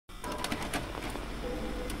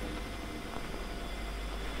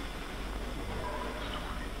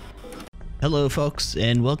Hello folks,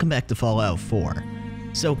 and welcome back to Fallout 4.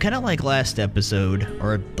 So kind of like last episode,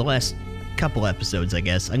 or the last couple episodes I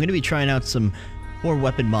guess, I'm going to be trying out some more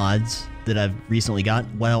weapon mods that I've recently got,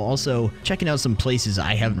 while also checking out some places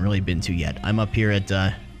I haven't really been to yet. I'm up here at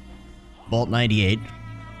Vault 98,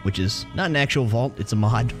 which is not an actual vault, it's a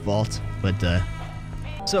mod vault, but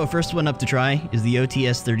so first one up to try is the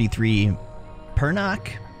OTS-33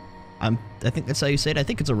 Pernock. I think that's how you say it. I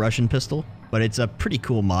think it's a Russian pistol, but it's a pretty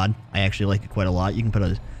cool mod. I actually like it quite a lot. You can put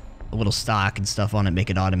a little stock and stuff on it, make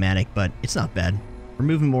it automatic, but it's not bad. We're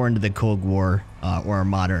moving more into the Cold War or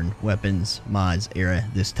modern weapons mods era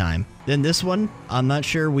this time. Then this one, I'm not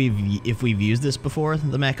sure if we've used this before,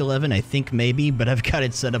 the Mac 11. I think maybe, but I've got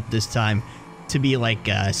it set up this time to be like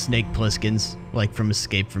Snake Plissken's, like from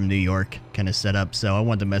Escape from New York kind of setup. So I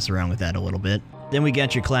wanted to mess around with that a little bit. Then we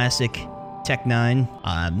got your classic Tech 9.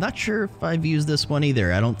 I'm not sure if I've used this one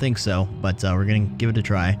either. I don't think so, but we're going to give it a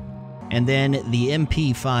try. And then the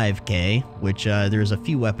MP5K, which there's a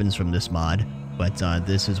few weapons from this mod, but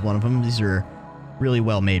this is one of them. These are really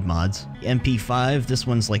well-made mods. MP5, this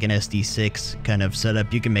one's like an SD6 kind of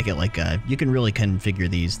setup. You can make it like you can really configure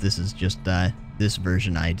these. This is just this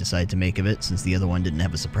version I decided to make of it since the other one didn't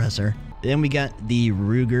have a suppressor. Then we got the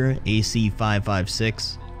Ruger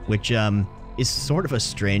AC556, which is sort of a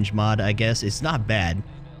strange mod, I guess. It's not bad,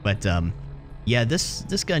 but yeah,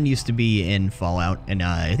 this gun used to be in Fallout, and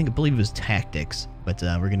I believe it was Tactics, but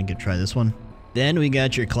we're gonna try this one. Then we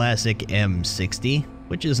got your classic M60,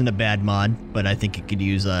 which isn't a bad mod, but I think it could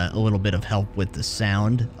use a little bit of help with the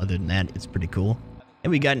sound. Other than that, it's pretty cool.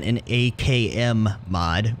 And we got an AKM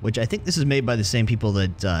mod, which I think this is made by the same people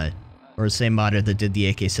that, or the same modder that did the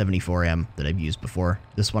AK-74M that I've used before.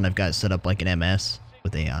 This one I've got set up like an MS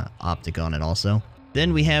with a optic on it also.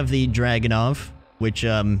 Then we have the Dragunov, which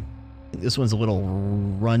this one's a little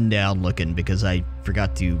rundown looking because I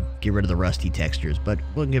forgot to get rid of the rusty textures, but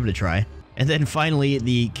we'll give it a try. And then finally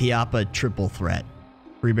the Chiappa Triple Threat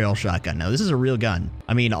 3-barrel shotgun. Now this is a real gun.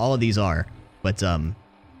 I mean, all of these are, but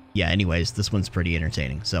yeah, anyways, this one's pretty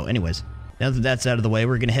entertaining. So anyways, now that that's out of the way,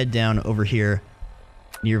 we're gonna head down over here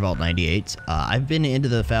near Vault 98. I've been into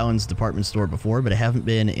the Fallon's department store before, but I haven't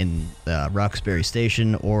been in Roxbury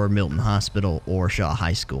Station or Milton Hospital or Shaw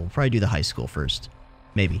High School. Probably do the high school first.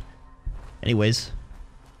 Maybe. Anyways,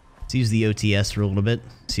 let's use the OTS for a little bit,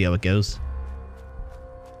 see how it goes.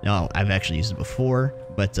 No, I've actually used it before,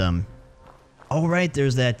 but oh right,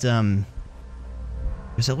 there's that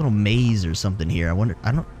little maze or something here. I wonder,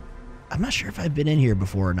 I'm not sure if I've been in here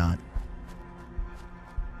before or not.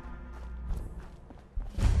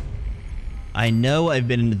 I know I've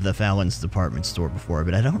been into the Fallon's department store before,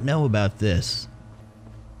 but I don't know about this.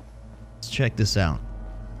 Let's check this out.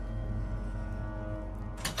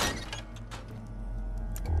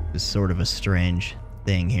 It's sort of a strange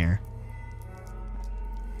thing here.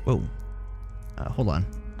 Whoa. Hold on.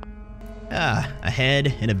 Ah, a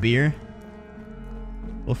head and a beer.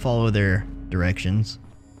 We'll follow their directions.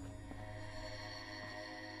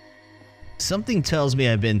 Something tells me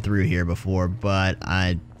I've been through here before, but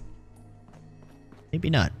maybe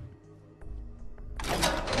not.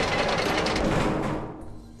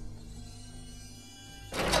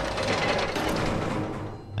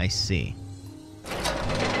 I see.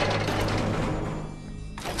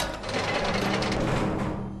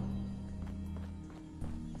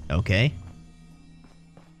 Okay.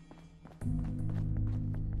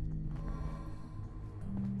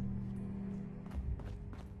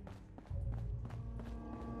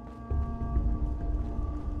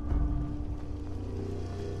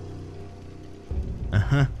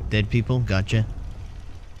 Uh-huh. Dead people, gotcha.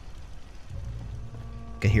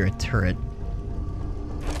 I hear a turret.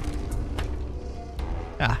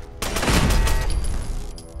 Ah.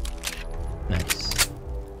 Nice.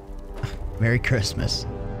 Merry Christmas.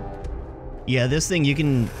 Yeah, this thing you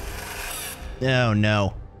can... Oh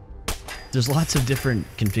no. There's lots of different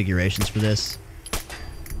configurations for this.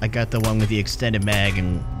 I got the one with the extended mag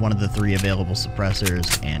and one of the 3 available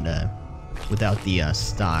suppressors, and without the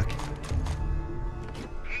stock.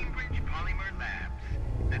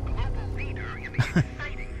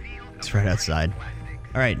 It's right outside.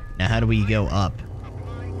 Alright, now how do we go up?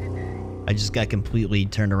 I just got completely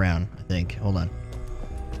turned around, I think. Hold on.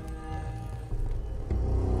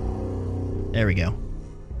 There we go.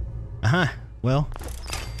 Uh-huh. Well,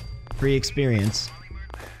 free experience.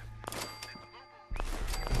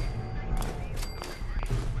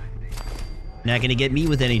 Not gonna get me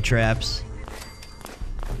with any traps,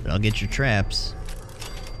 but I'll get your traps.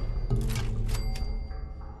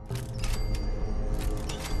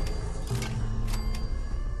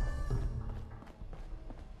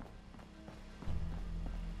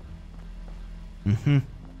 Mm-hmm.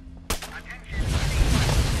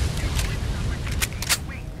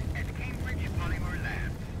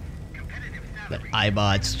 But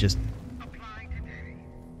iBot's just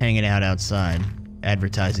hanging out outside,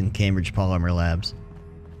 advertising Cambridge Polymer Labs.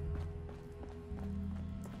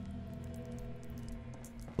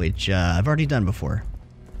 Which, I've already done before.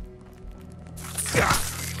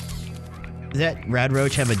 Does that Rad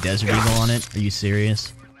Roach have a Desert Eagle on it? Are you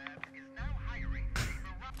serious?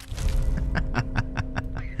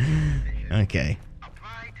 Okay.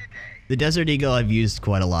 The Desert Eagle I've used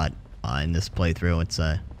quite a lot in this playthrough. It's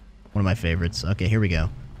one of my favorites. Okay, here we go.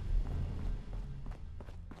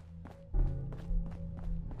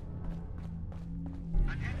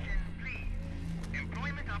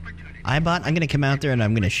 iBot, I'm gonna come out there and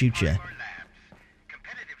I'm gonna shoot you.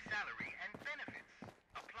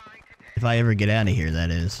 If I ever get out of here, that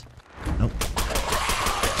is. Nope.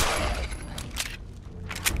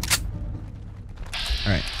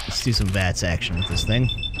 Alright, let's do some VATS action with this thing.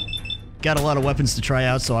 Got a lot of weapons to try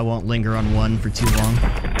out, so I won't linger on one for too long.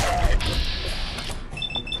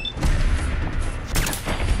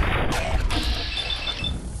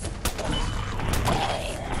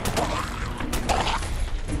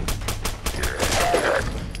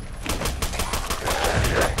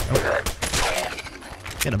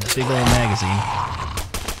 Got a big old magazine.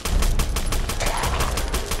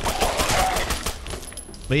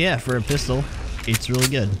 But yeah, for a pistol, it's really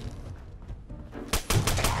good.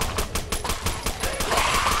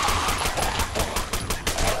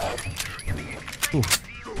 Ooh.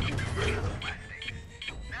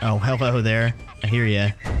 Oh, hello there. I hear ya.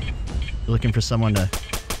 You're looking for someone to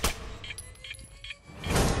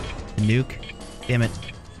nuke? Damn it.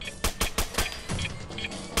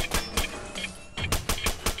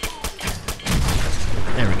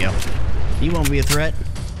 There we go. You won't be a threat.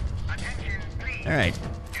 Alright.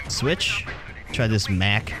 Switch. Try this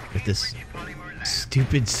Mac with this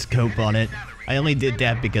stupid scope on it. I only did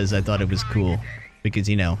that because I thought it was cool. Because,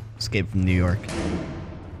 you know, Escape from New York.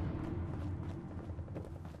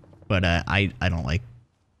 But I don't like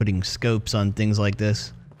putting scopes on things like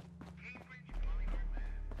this.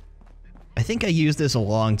 I think I used this a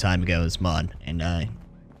long time ago as mod, and I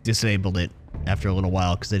disabled it after a little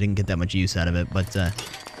while because I didn't get that much use out of it, but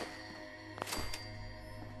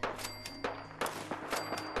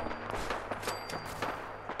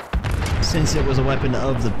since it was a weapon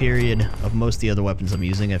of the period of most of the other weapons I'm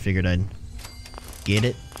using, I figured I'd get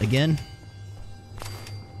it again.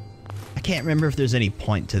 I can't remember if there's any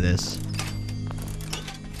point to this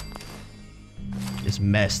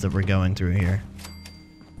mess that we're going through here.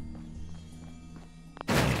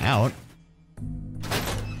 Out.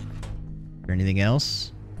 Or anything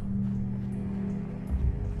else?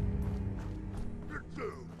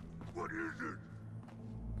 What is it?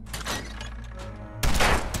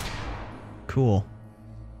 Cool.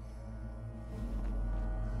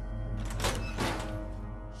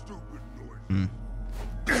 Stupid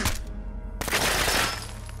noise.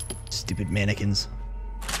 Stupid mannequins.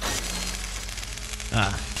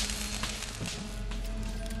 Ah.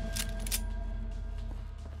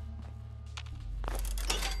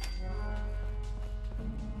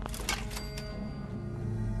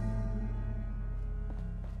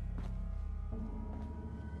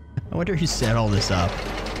 I wonder who set all this up.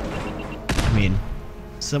 I mean,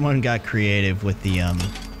 someone got creative with the,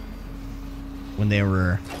 when they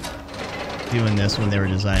were doing this, when they were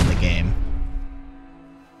designing the game.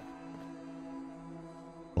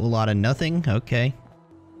 A whole lot of nothing? Okay.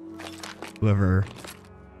 Whoever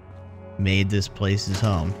made this place's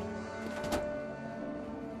home.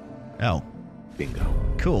 Oh. Bingo.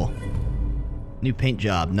 Cool. New paint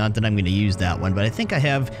job. Not that I'm going to use that one, but I think I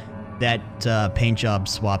have that paint job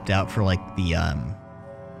swapped out for like the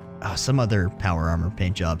some other power armor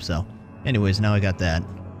paint job. So anyways, now I got that.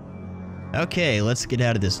 Okay, let's get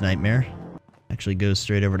out of this nightmare. Actually goes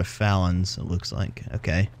straight over to Fallon's, it looks like.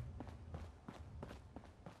 Okay.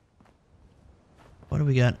 What do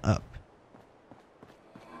we got up?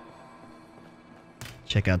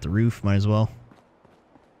 Check out the roof, might as well.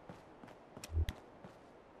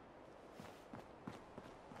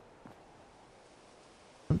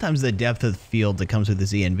 Sometimes the depth of the field that comes with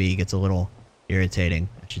this ENB gets a little irritating.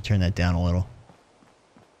 I should turn that down a little.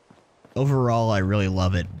 Overall, I really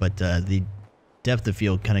love it, but the depth of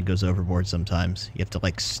field kind of goes overboard sometimes. You have to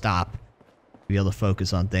like stop to be able to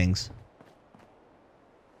focus on things.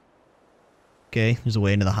 Okay, there's a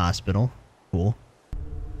way into the hospital. Cool.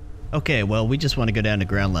 Okay, well, we just want to go down to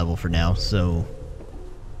ground level for now, so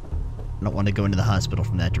I don't want to go into the hospital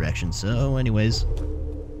from that direction. So anyways,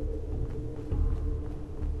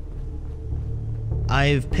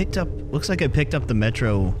 I've picked up, looks like I picked up the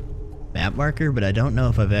Metro map marker, but I don't know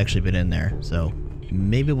if I've actually been in there. So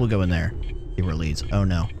maybe we'll go in there. See where it leads. Oh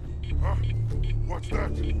no. Huh? What's that?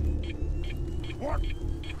 What?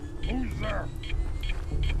 Who's there?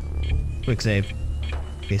 Quick save.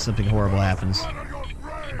 In case something horrible happens. Out of your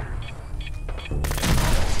brain!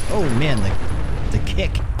 Oh man, the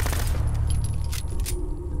kick.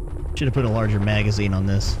 Should have put a larger magazine on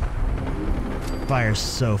this. Fires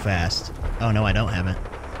so fast. Oh no, I don't have it.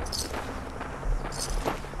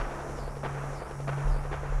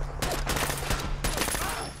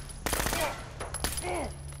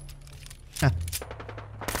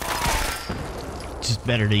 Just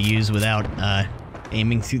better to use without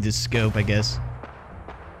aiming through the scope, I guess.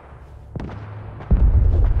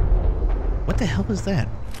 What the hell was that?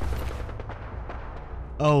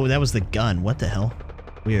 Oh, that was the gun. What the hell?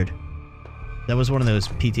 Weird. That was one of those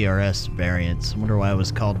PTRS variants. I wonder why it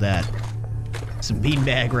was called that. Some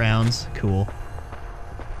beanbag rounds. Cool.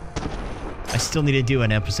 I still need to do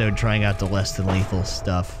an episode trying out the less than lethal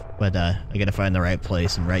stuff, but I gotta find the right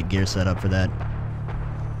place and right gear setup for that.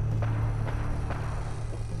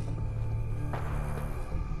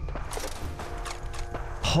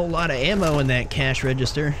 Whole lot of ammo in that cash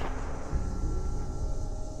register.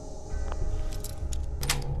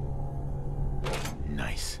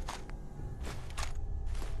 Nice.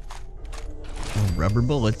 Rubber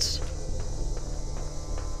bullets.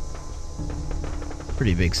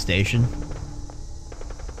 Pretty big station.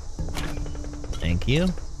 Thank you.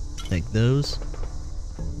 Take those.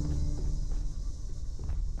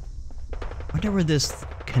 Wonder where this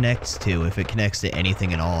connects to, if it connects to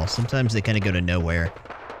anything at all. Sometimes they kind of go to nowhere.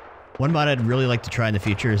 One mod I'd really like to try in the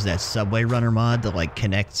future is that subway runner mod that like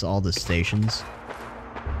connects all the stations.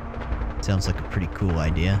 Sounds like a pretty cool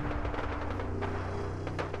idea.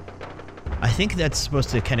 I think that's supposed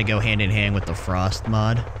to kind of go hand in hand with the Frost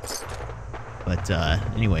mod. But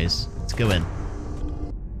anyways, let's go in.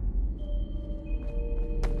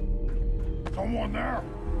 Someone there?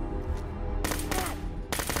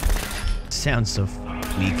 Sounds so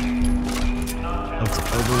weak. Oh, it's an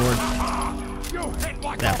Overlord.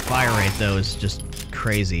 That fire rate though is just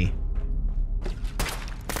crazy.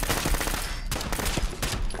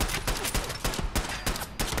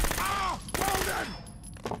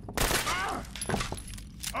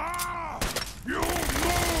 You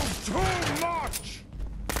move too much!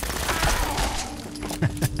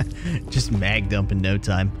 Just mag dump in no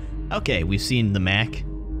time. Okay, we've seen the Mac.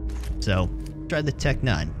 So, try the Tech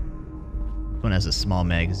 9. This one has a small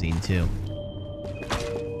magazine too.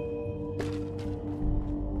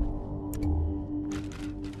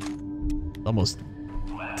 Almost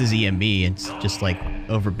to ZMB, it's just like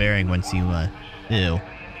overbearing once you, ew.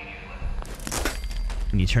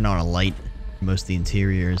 When you turn on a light, most of the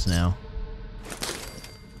interiors now.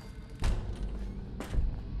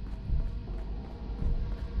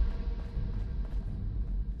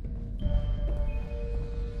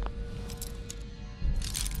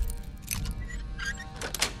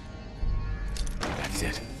 That's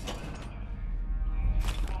it.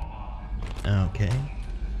 Okay.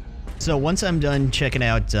 So once I'm done checking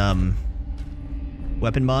out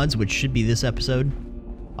weapon mods, which should be this episode,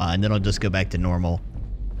 and then I'll just go back to normal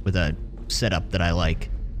with a setup that I like.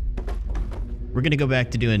 We're gonna go back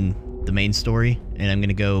to doing the main story, and I'm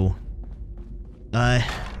gonna go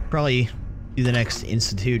probably do the next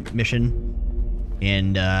Institute mission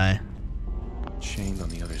and Chained on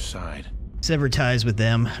the other side. sever ties with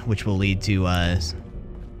them, which will lead to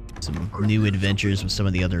some new adventures with some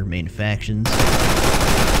of the other main factions.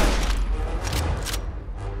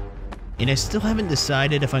 And I still haven't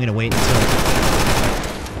decided if I'm gonna wait until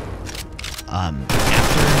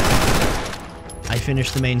after I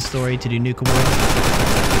finish the main story to do Nuka World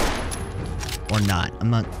or not. I'm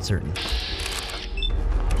not certain.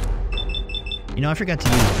 You know, I forgot to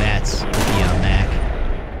use VATS with the Mac.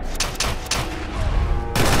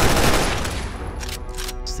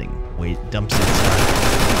 This thing dumps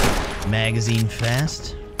its magazine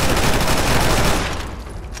fast.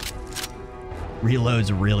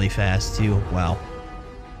 Reloads really fast too. Wow.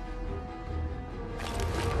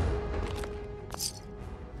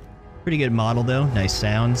 Pretty good model though. Nice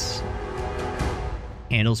sounds.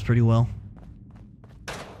 Handles pretty well.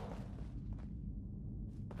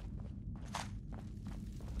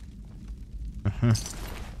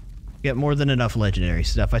 Get more than enough legendary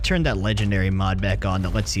stuff. I turned that legendary mod back on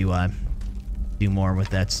that lets you do more with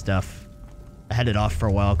that stuff. I had it off for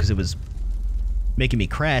a while because it was making me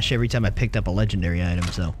crash every time I picked up a legendary item,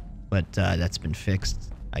 so... But, that's been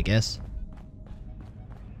fixed, I guess.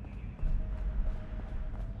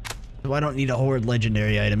 So I don't need to hoard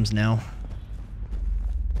legendary items now.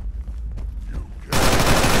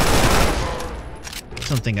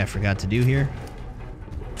 something I forgot to do here.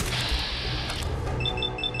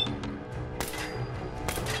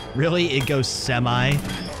 Really? It goes semi?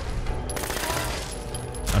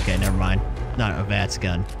 Okay, never mind. Not a VATS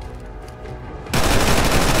gun.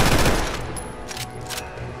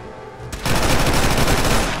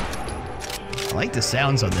 I like the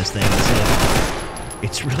sounds on this thing.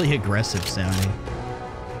 It's really aggressive sounding.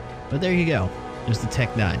 But there you go. There's the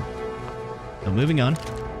Tech 9. So moving on.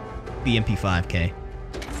 The MP5K.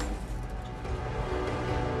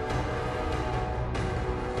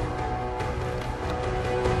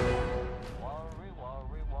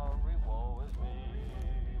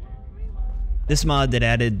 This mod that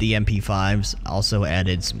added the MP5s also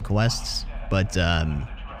added some quests, but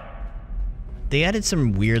they added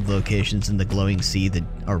some weird locations in the glowing sea that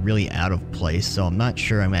are really out of place, so I'm not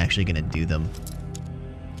sure I'm actually going to do them.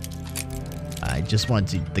 I just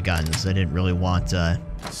wanted the guns. I didn't really want the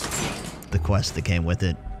quest that came with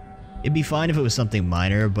it. It'd be fine if it was something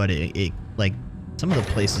minor, but it like, some of the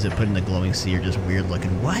places it put in the glowing sea are just weird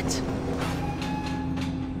looking. What?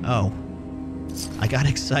 Oh. I got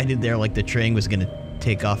excited there like the train was gonna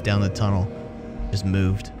take off down the tunnel. Just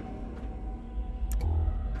moved.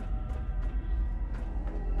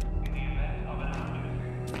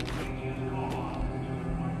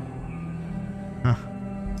 Huh.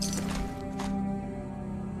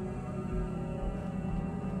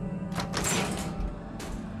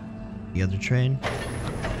 The other train?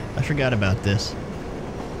 I forgot about this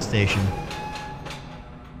station.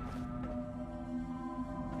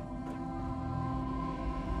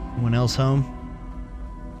 Anyone else home?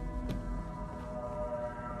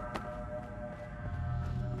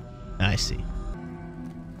 I see.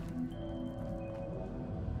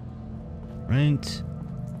 Right.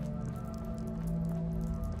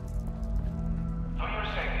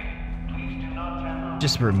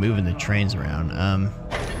 Just for moving the trains around.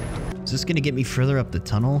 Is this gonna get me further up the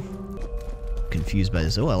tunnel? Confused by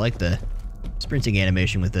this. Oh, I like the sprinting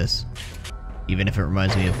animation with this. Even if it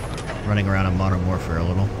reminds me of running around on Modern Warfare a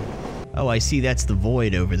little. Oh, I see, that's the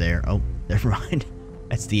void over there. Oh, never mind.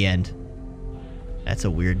 That's the end. That's a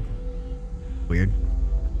weird.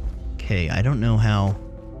 Okay, I don't know how.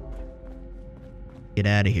 Get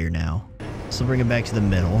out of here now. So bring it back to the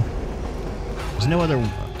middle. There's no other.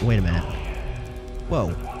 Wait a minute.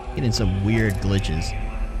 Whoa, getting some weird glitches.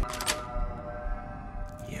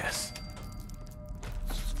 Yes.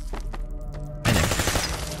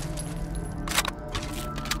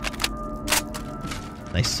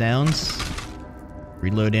 Nice sounds.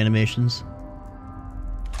 Reload animations.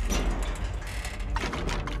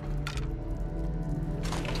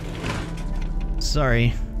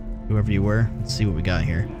 Sorry, whoever you were. Let's see what we got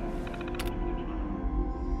here.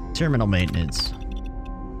 Terminal maintenance.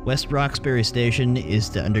 West Roxbury Station is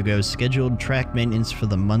to undergo scheduled track maintenance for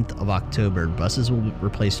the month of October. Buses will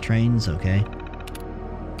replace trains, okay.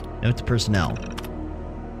 Note to personnel.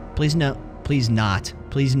 Please note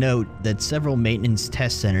that several maintenance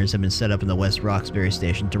test centers have been set up in the West Roxbury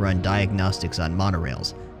Station to run diagnostics on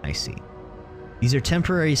monorails. I see. These are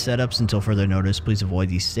temporary setups until further notice. Please avoid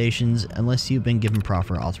these stations unless you've been given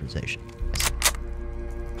proper authorization.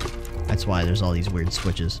 That's why there's all these weird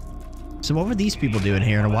switches. So what were these people doing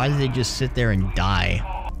here, and why did they just sit there and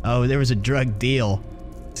die? Oh, there was a drug deal.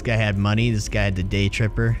 This guy had money. This guy had the day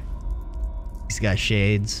tripper. He's got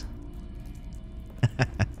shades.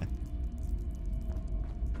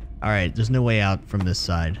 Alright, there's no way out from this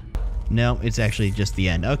side. No, it's actually just the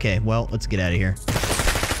end. Okay, well, let's get out of here.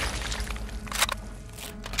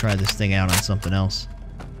 Try this thing out on something else.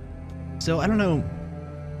 So, I don't know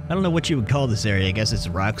what you would call this area. I guess it's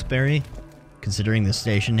Roxbury, considering the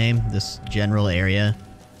station name, this general area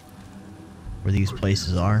where these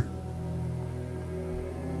places are.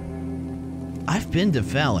 I've been to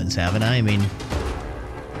Fallon's, haven't I? I mean,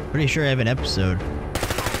 pretty sure I have an episode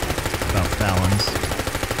about Fallon's.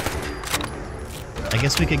 I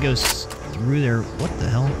guess we could go through there. What the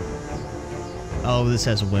hell? Oh, this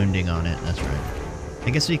has wounding on it. That's right. I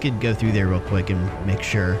guess we could go through there real quick and make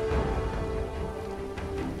sure.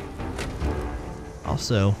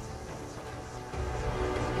 Also,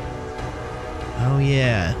 oh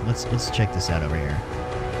yeah, let's check this out over here.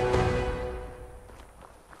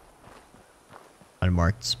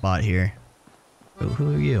 Unmarked spot here. Oh,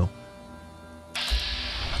 who are you?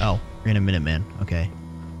 Oh, you're in a Minuteman. Okay.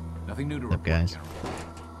 Nothing new to What's up, report, guys?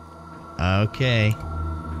 General. Okay.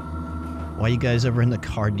 Why you guys over in the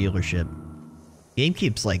car dealership? Game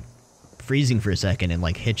keeps like freezing for a second and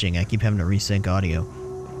like hitching. I keep having to resync audio.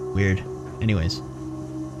 Weird. Anyways.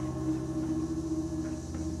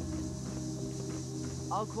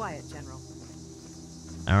 All quiet, General.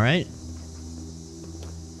 Alright.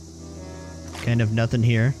 kind of nothing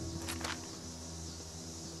here.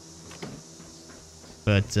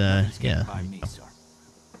 But, yeah.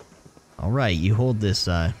 Alright, you hold this,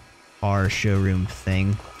 bar showroom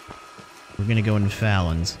thing. We're gonna go into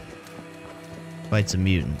Fallon's. Fight some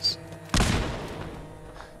mutants.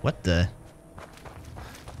 What the?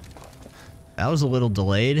 That was a little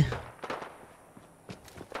delayed.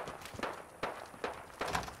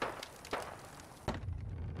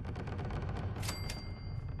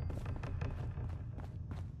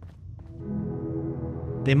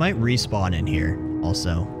 They might respawn in here,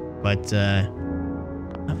 also. But,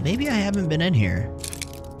 maybe I haven't been in here.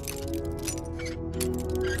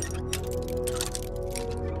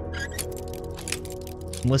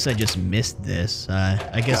 Unless I just missed this.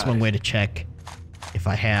 I guess one way to check if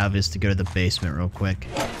I have is to go to the basement real quick.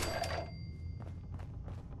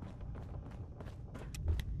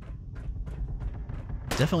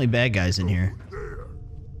 Definitely bad guys in here.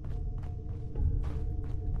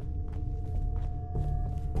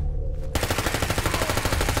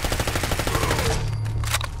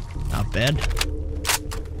 Not bad.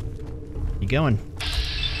 You going?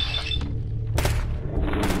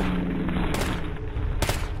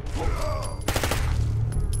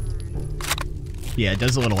 Yeah, it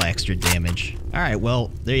does a little extra damage. Alright,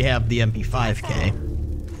 well, there you have the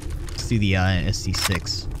MP5K. Let's do the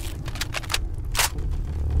SD6.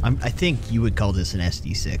 I think you would call this an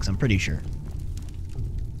SD6, I'm pretty sure.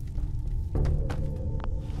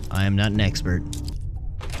 I am not an expert.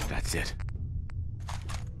 That's it.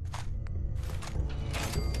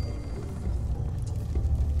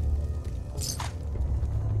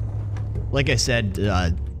 Like I said,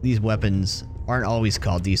 these weapons aren't always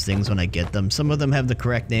called these things when I get them. Some of them have the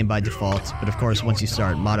correct name by default, but of course once you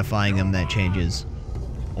start modifying them, that changes.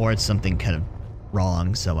 Or it's something kind of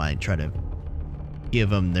wrong, so I try to give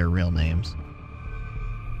them their real names.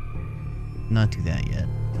 Not do that yet.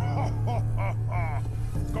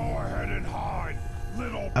 Go ahead and hide,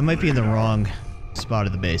 little. I might be in the wrong spot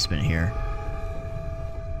of the basement here.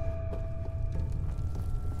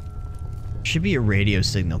 Should be a radio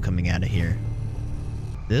signal coming out of here.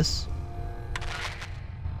 This?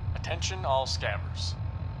 Attention all scammers.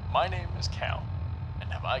 My name is Cal, and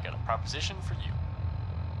have I got a proposition for you.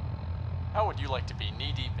 How would you like to be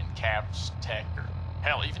knee-deep in caps, tech, or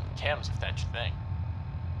hell, even chems if that's your thing?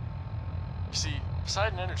 You see,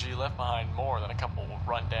 Poseidon Energy left behind more than a couple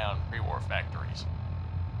run-down pre-war factories.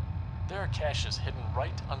 There are caches hidden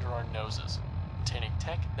right under our noses, containing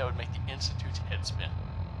tech that would make the Institute's head spin.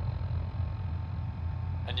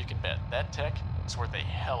 And you can bet that tech is worth a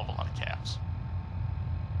hell of a lot of caps.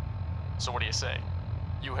 So what do you say?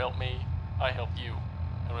 You help me, I help you,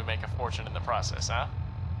 and we make a fortune in the process, huh?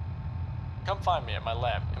 Come find me at my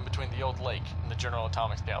lab in between the old lake and the General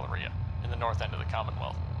Atomics Galleria in the north end of the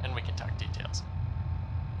Commonwealth, and we can talk details.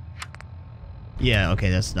 Yeah, okay,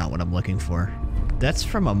 that's not what I'm looking for. That's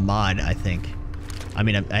from a mod, I think. I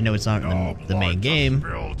mean, I know it's not in the main game,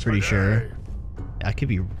 pretty sure. I could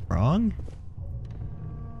be wrong?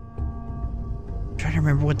 I'm trying to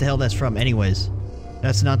remember what the hell that's from. Anyways,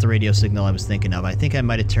 that's not the radio signal I was thinking of. I think I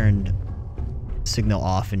might have turned signal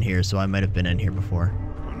off in here, so I might have been in here before.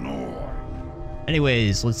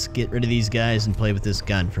 Anyways, let's get rid of these guys and play with this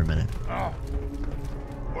gun for a minute. Oh,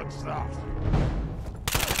 what's that?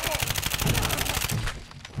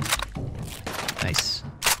 Nice.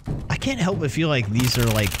 I can't help but feel like these are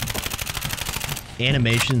like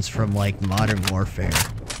animations from like Modern Warfare.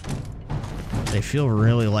 They feel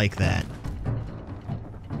really like that.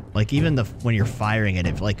 Like even when you're firing it,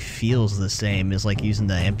 it like feels the same as like using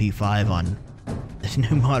the MP5 on the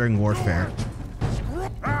new Modern Warfare.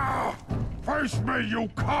 Ah! Face me, you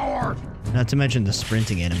coward! Not to mention the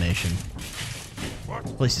sprinting animation.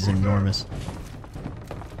 This place is enormous.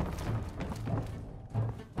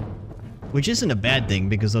 Which isn't a bad thing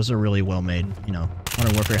because those are really well made. You know,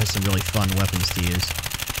 Modern Warfare has some really fun weapons to use.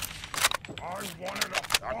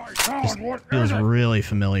 Just feels really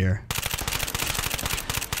familiar.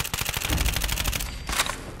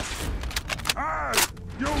 Hey!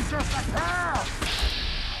 You disappear!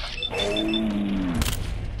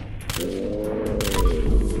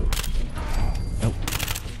 Nope.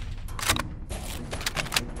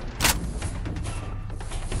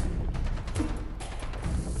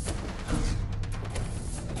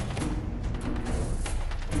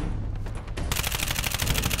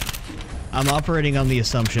 I'm operating on the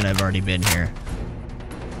assumption I've already been here.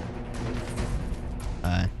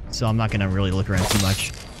 So I'm not gonna really look around too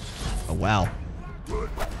much. Oh, wow.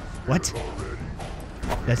 What?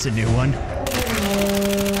 That's a new one.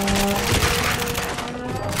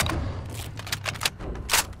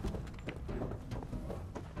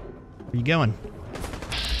 Are you going?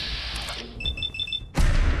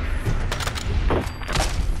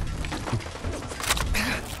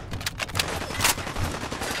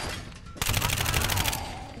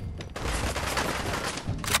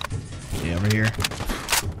 Yeah, over here.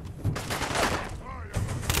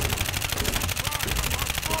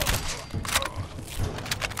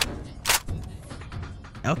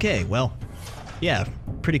 Okay, well, yeah,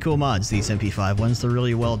 pretty cool mods, these MP5 ones. They're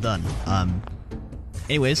really well done.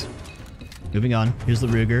 Anyways, moving on. Here's the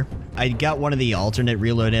Ruger. I got one of the alternate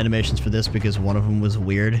reload animations for this because one of them was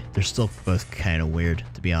weird. They're still both kind of weird,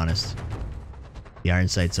 to be honest. The iron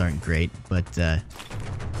sights aren't great, but,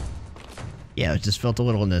 yeah, it just felt a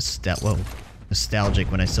little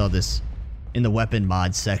nostalgic when I saw this in the weapon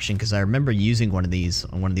mod section, because I remember using one of these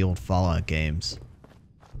on one of the old Fallout games.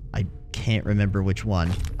 I can't remember which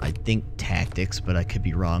one. I think Tactics, but I could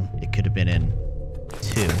be wrong. It could have been in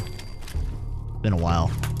 2. Been a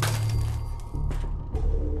while.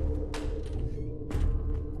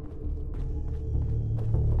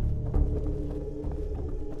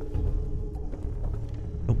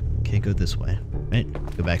 Oh, can't go this way. Right,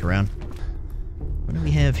 go back around. What do we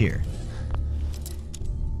have here?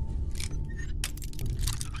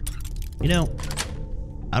 You know,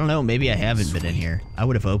 I don't know, maybe I haven't been in here. I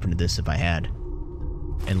would have opened this if I had.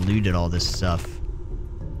 And looted all this stuff.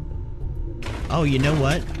 Oh, you know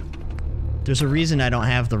what? There's a reason I don't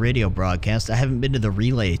have the radio broadcast. I haven't been to the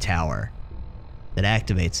relay tower that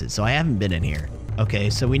activates it, so I haven't been in here. Okay,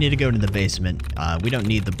 so we need to go to the basement. We don't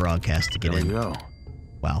need the broadcast to get in. There we go.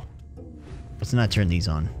 Wow. Let's not turn these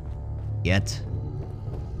on. Yet.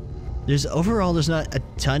 Overall, there's not a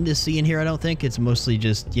ton to see in here, I don't think. It's mostly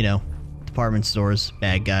just, you know, department stores,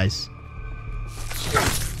 bad guys. I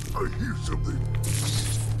hear something.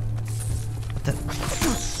 What the?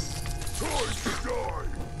 Time to die.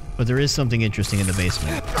 But there is something interesting in the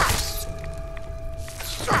basement.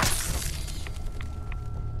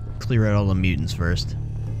 Clear out all the mutants first.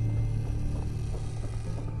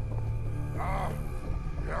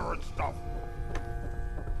 Errant stuff.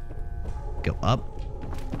 Go up.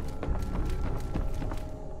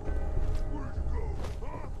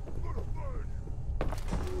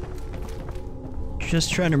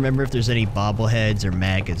 Just trying to remember if there's any bobbleheads or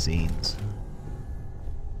magazines.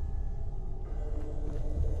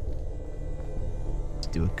 Let's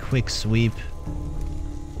do a quick sweep.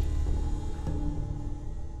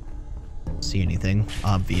 See anything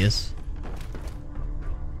obvious?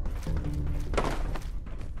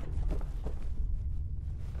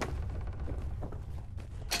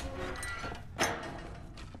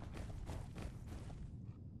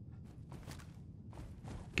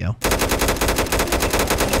 Go.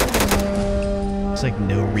 It's like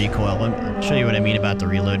no recoil. I'll show you what I mean about the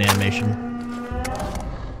reload animation.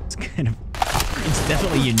 It's kind of... It's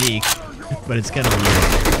definitely unique, but it's kind of weird.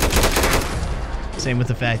 Same with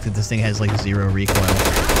the fact that this thing has like 0 recoil.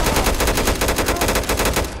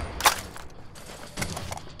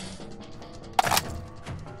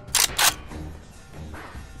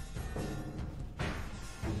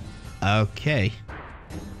 Okay.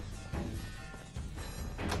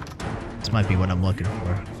 This might be what I'm looking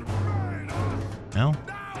for. No?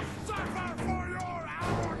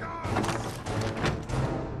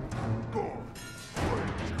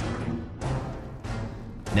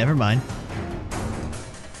 Never mind.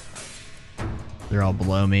 They're all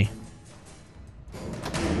below me.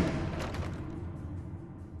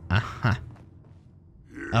 Aha.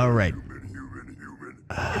 Alright.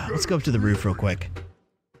 Let's go up to the roof real quick.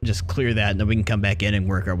 Just clear that, and then we can come back in and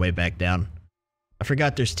work our way back down. I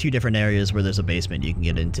forgot there's 2 different areas where there's a basement you can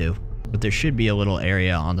get into. But there should be a little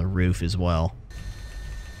area on the roof as well.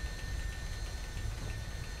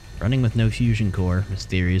 Running with no fusion core,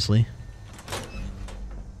 mysteriously.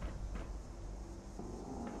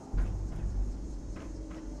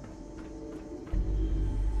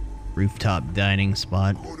 Rooftop dining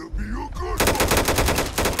spot.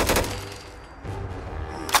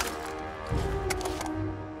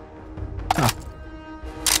 Huh.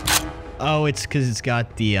 Oh, it's because it's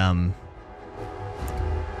got the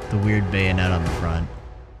weird bayonet on the front.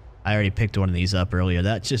 I already picked one of these up earlier.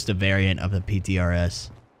 That's just a variant of the PTRS,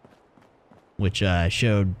 which I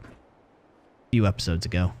showed a few episodes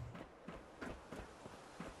ago.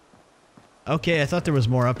 Okay, I thought there was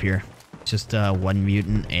more up here. Just 1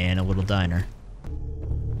 mutant and a little diner.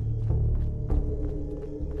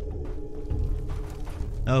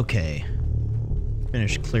 Okay.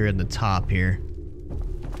 Finished clearing the top here.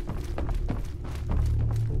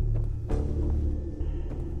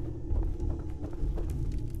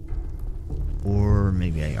 Or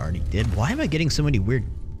maybe I already did. Why am I getting so many weird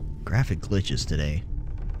graphic glitches today?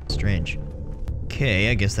 Strange. Okay,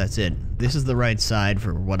 I guess that's it. This is the right side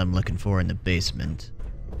for what I'm looking for in the basement.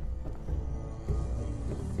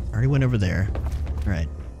 Already went over there. Alright.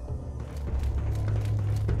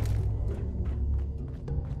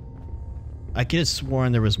 I could have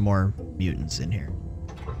sworn there was more mutants in here.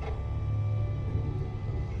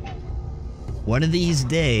 One of these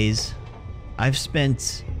days, I've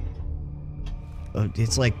spent...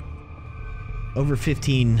 it's like over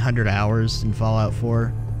 1,500 hours in Fallout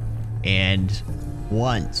 4, and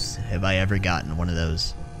once have I ever gotten one of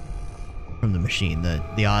those from the machine.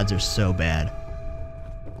 The odds are so bad.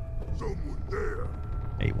 Someone there.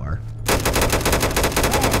 There you are.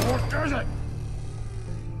 What is it?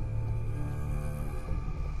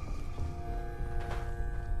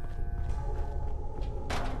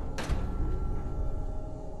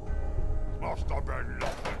 Must have been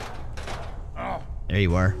nothing. Oh, There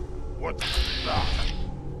you are. what's that?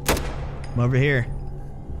 Come over here.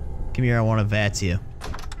 Come here, I want to VATS you.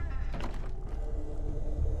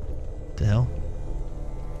 What the hell?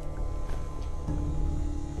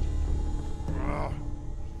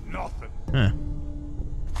 Nothing. Huh.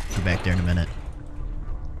 Be back there in a minute.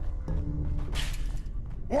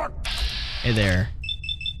 What? Hey there.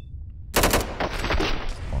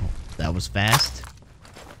 Well, that was fast.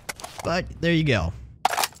 But there you go.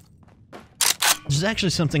 There's actually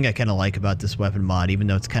something I kind of like about this weapon mod, even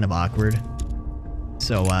though it's kind of awkward.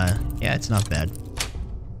 So, yeah, it's not bad.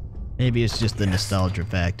 Maybe it's just the nostalgia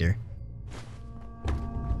factor.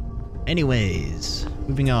 Anyways,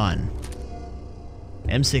 moving on.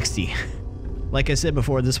 M60. Like I said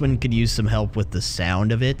before, this one could use some help with the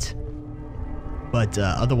sound of it. But,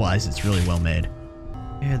 otherwise, it's really well made.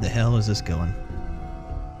 Where the hell is this going?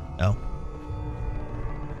 Oh.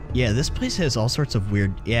 Yeah, this place has all sorts of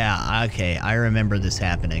weird... Yeah, okay, I remember this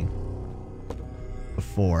happening.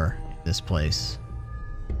 Before this place.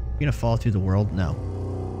 You gonna fall through the world?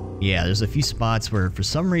 No. Yeah, there's a few spots where, for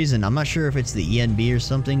some reason, I'm not sure if it's the ENB or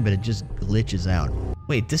something, but it just glitches out.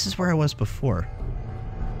 Wait, this is where I was before.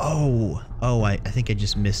 Oh, I think I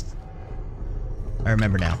just missed... I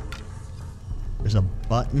remember now. There's a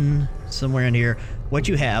button somewhere in here. What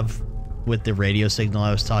you have with the radio signal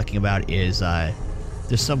I was talking about is,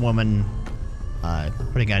 there's some woman,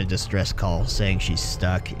 putting out a distress call saying she's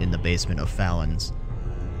stuck in the basement of Fallon's.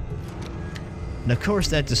 And of course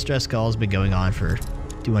that distress call has been going on for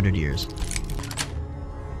 200 years.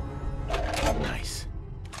 Nice.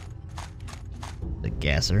 The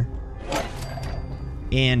gasser.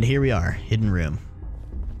 And here we are, hidden room.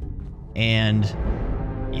 And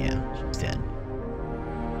yeah, she's dead.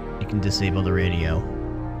 You can disable the radio.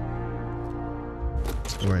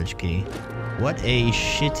 Storage key. What a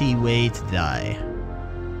shitty way to die.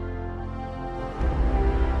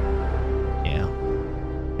 Yeah.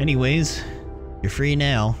 Anyways, you're free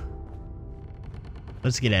now.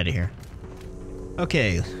 Let's get out of here.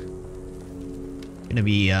 Okay. Gonna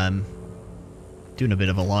be doing a bit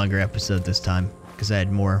of a longer episode this time because I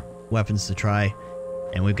had more weapons to try,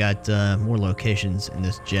 and we've got more locations in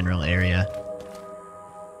this general area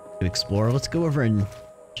to explore. Let's go over and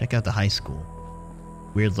check out the high school.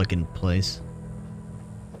 Weird looking place.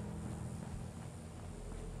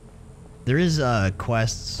 There is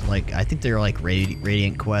quests, like I think they're like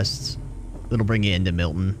radiant quests that'll bring you into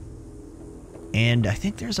Milton. And I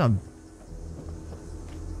think there's a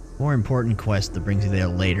more important quest that brings you there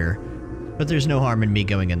later. But there's no harm in me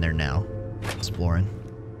going in there now, exploring.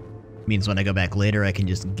 Means when I go back later I can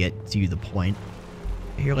just get to the point.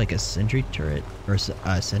 I hear like a sentry turret or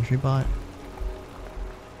a sentry bot.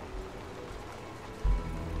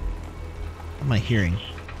 What am I hearing?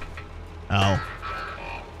 Oh.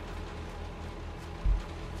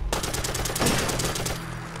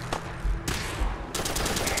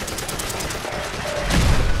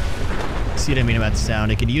 See what I mean about the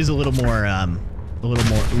sound? It could use a little more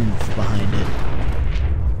oomph behind it.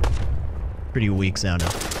 Pretty weak sounding.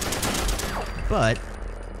 But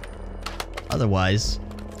otherwise,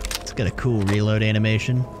 it's got a cool reload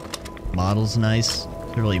animation. Model's nice,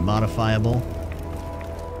 really modifiable.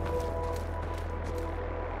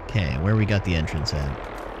 Okay, where we got the entrance at?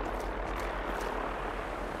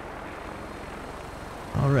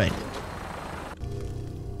 Alright.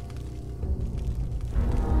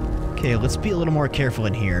 Okay, let's be a little more careful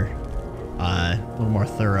in here. A little more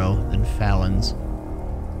thorough than Fallon's.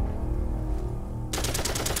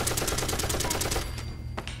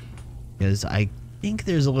 Because I think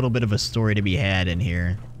there's a little bit of a story to be had in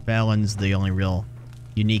here. Fallon's, the only real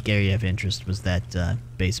unique area of interest was that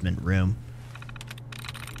basement room.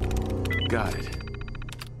 Got it.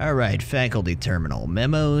 Alright, faculty terminal.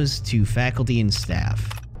 Memos to faculty and staff.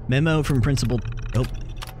 Memo from principal... Oh,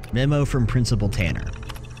 Memo from Principal Tanner.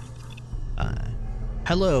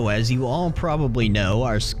 Hello, as you all probably know,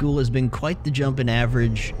 our school has seen quite the jump in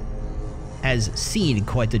average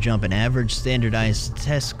standardized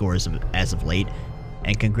test scores as of late,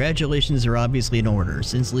 and congratulations are obviously in order.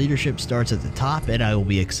 Since leadership starts at the top and I will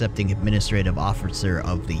be accepting Administrative Officer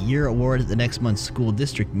of the Year award at the next month's school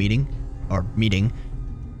district meeting,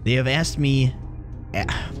 they have asked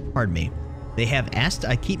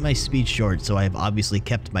I keep my speech short, so I have obviously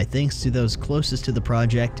kept my thanks to those closest to the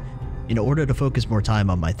project in order to focus more time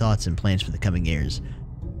on my thoughts and plans for the coming years.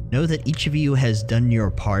 Know that each of you has done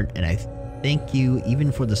your part, and I thank you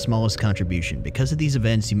even for the smallest contribution. Because of these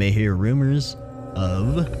events, you may hear rumors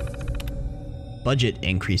of budget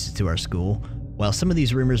increases to our school. While some of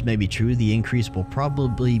these rumors may be true, the increase will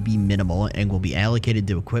probably be minimal and will be allocated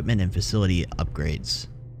to equipment and facility upgrades.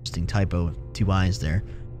 Interesting typo, 2 eyes there.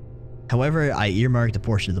 However, I earmarked a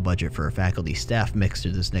portion of the budget for a faculty staff mixer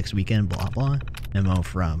this next weekend, blah blah. Memo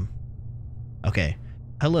from... Okay.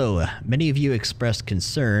 Hello, many of you expressed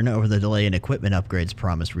concern over the delay in equipment upgrades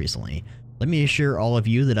promised recently. Let me assure all of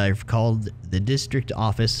you that I've called the district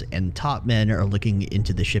office and top men are looking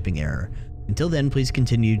into the shipping error. Until then, please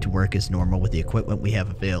continue to work as normal with the equipment we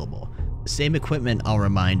have available. The same equipment, I'll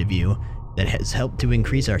remind of you, that has helped to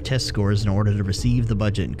increase our test scores in order to receive the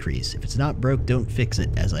budget increase. If it's not broke, don't fix it,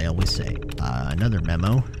 as I always say. Another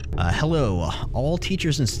memo. Hello, all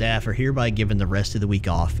teachers and staff are hereby given the rest of the week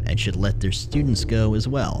off and should let their students go as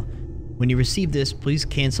well. When you receive this, please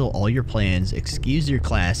cancel all your plans, excuse your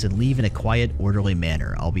class, and leave in a quiet, orderly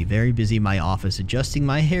manner. I'll be very busy in my office adjusting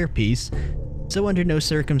my hairpiece, so under no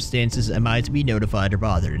circumstances am I to be notified or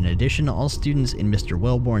bothered. In addition, all students in Mr.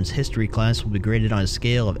 Wellborn's history class will be graded on a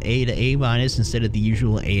scale of A to A- instead of the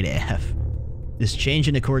usual A to F. This change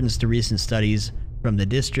in accordance to recent studies from the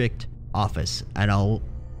district office, and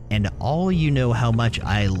all you know how much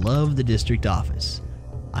I love the district office.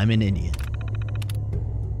 I'm an Indian.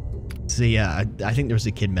 So yeah, I think there was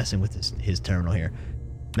a kid messing with his terminal here.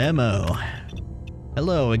 Memo.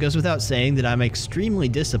 Hello, it goes without saying that I'm extremely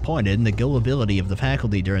disappointed in the gullibility of the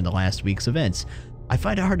faculty during the last week's events. I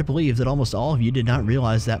find it hard to believe that almost all of you did not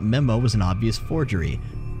realize that memo was an obvious forgery.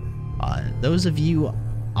 Those of you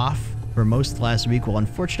off for most last week will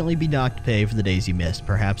unfortunately be docked pay for the days you missed.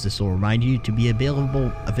 Perhaps this will remind you to be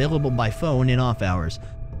available by phone in off hours.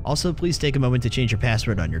 Also, please take a moment to change your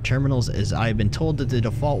password on your terminals, as I have been told that the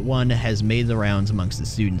default one has made the rounds amongst the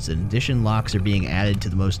students. In addition, locks are being added to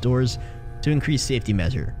the most doors to increase safety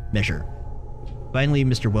measure. Finally,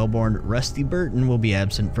 Mr. Wellborn, Rusty Burton will be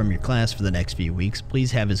absent from your class for the next few weeks.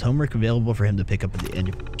 Please have his homework available for him to pick up at the end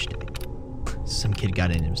of each day. Some kid got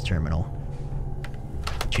into his terminal.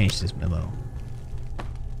 Changed his memo.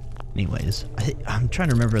 Anyways, I'm trying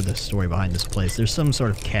to remember the story behind this place. There's some sort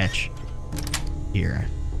of catch here.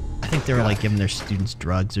 I think they were like giving their students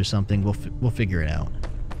drugs or something. We'll figure it out.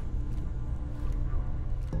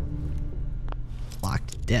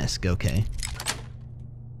 Locked desk, okay.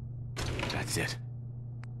 That's it.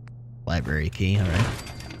 Library key, alright.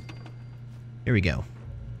 Here we go.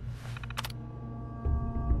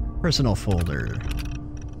 Personal folder.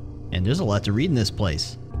 And there's a lot to read in this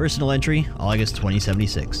place. Personal entry, August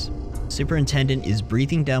 2076. Superintendent is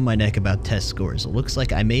breathing down my neck about test scores. It looks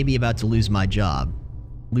like I may be about to lose my job.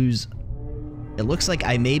 It looks like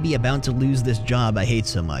I may be about to lose this job I hate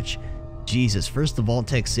so much. Jesus, first the Vault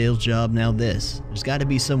Tech sales job, now this. There's got to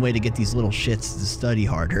be some way to get these little shits to study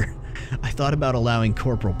harder. I thought about allowing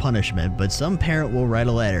corporal punishment, but some parent will write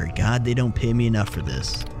a letter. God, they don't pay me enough for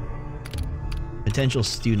this. Potential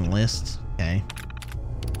student lists, okay.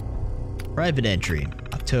 Private entry,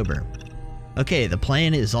 October. Okay, the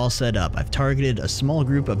plan is all set up. I've targeted a small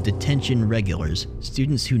group of detention regulars,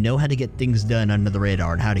 students who know how to get things done under the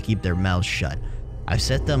radar and how to keep their mouths shut. I've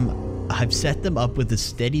set them up with a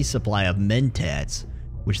steady supply of mentats,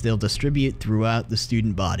 which they'll distribute throughout the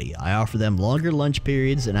student body. I offer them longer lunch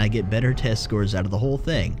periods and I get better test scores out of the whole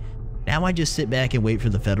thing. Now I just sit back and wait for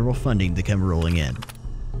the federal funding to come rolling in.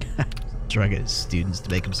 Try to get students to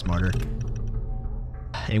make them smarter.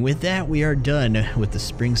 And with that, we are done with the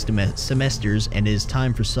spring semesters and it is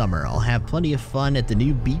time for summer. I'll have plenty of fun at the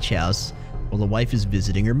new beach house while the wife is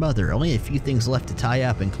visiting her mother. Only a few things left to tie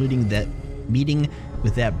up, including that meeting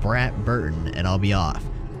with that brat Burton, and I'll be off.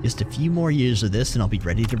 Just a few more years of this and I'll be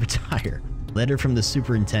ready to retire. Letter from the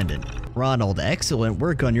superintendent. Ronald, excellent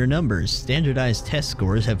work on your numbers. Standardized test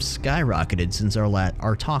scores have skyrocketed since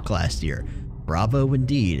our talk last year. Bravo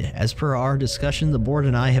indeed. As per our discussion, the board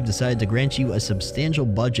and I have decided to grant you a substantial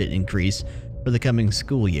budget increase for the coming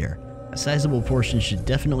school year. A sizable portion should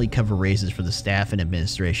definitely cover raises for the staff and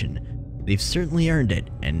administration. They've certainly earned it,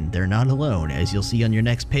 and they're not alone, as you'll see on your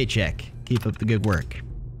next paycheck. Keep up the good work.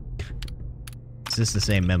 Is this the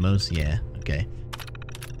same memos? Yeah, okay.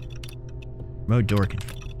 Remote door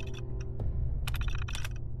control.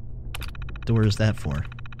 Door is that for?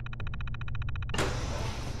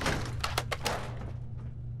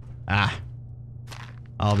 Ah.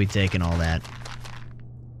 I'll be taking all that.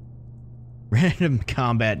 Random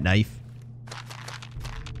combat knife.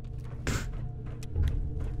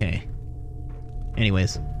 Okay.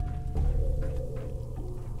 Anyways.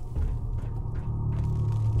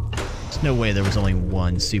 There's no way there was only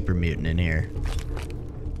one super mutant in here.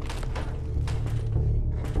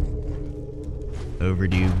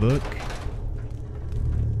 Overdue book.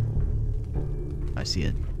 I see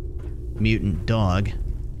a mutant dog.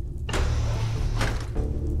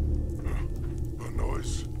 A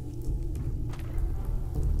noise.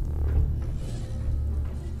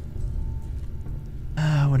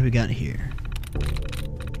 What do we got here?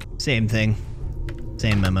 Same thing.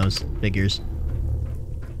 Same memos. Figures.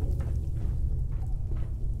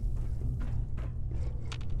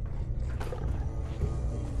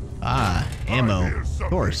 Ah, ammo. Of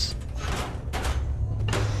course.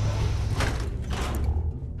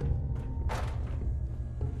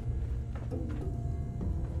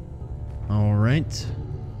 All right.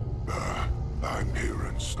 I'm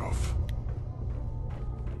hearing stuff.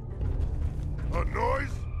 A noise?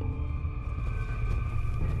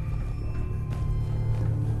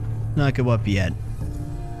 Not go up yet.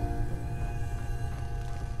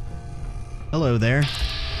 Hello there.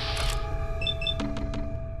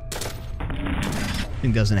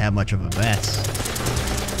 Thing doesn't have much of a vest.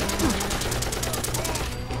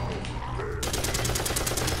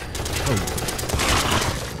 Oh.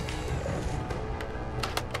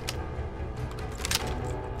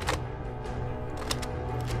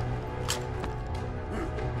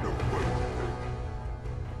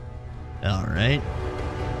 Alright.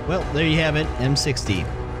 Well, there you have it. M60.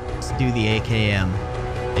 Let's do the AKM.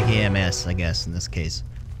 AKMS, I guess, in this case.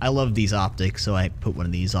 I love these optics, so I put one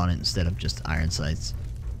of these on it instead of just iron sights.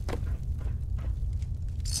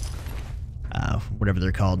 Whatever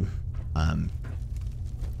they're called.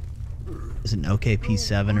 Is it an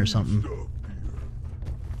OKP7 or something?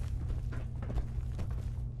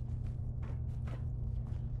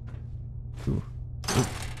 Ooh. Ooh.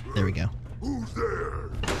 There we go. Who's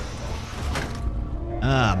there?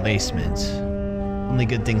 Ah, basement. Only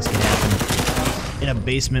good things can happen in a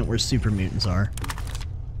basement where super mutants are.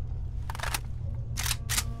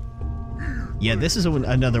 Yeah, this is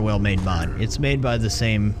another well-made mod. It's made by the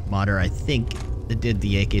same modder, I think, that did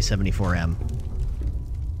the AK-74M.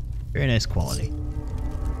 Very nice quality.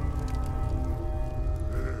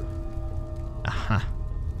 Aha.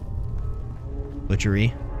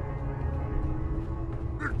 Butchery.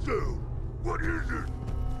 Mitsu, what is it?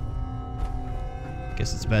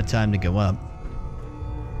 Guess it's about time to go up.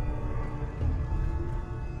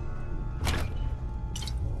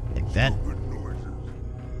 Like that.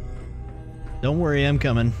 Don't worry, I'm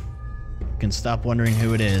coming. You can stop wondering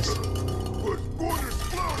who it is.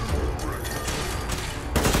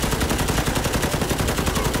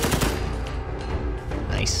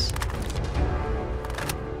 Nice.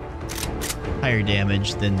 Higher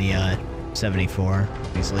damage than the 74,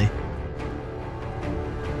 obviously.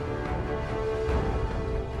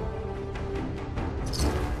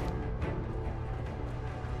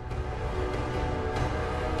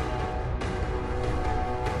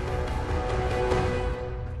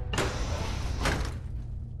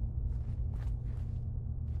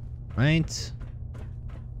 Right.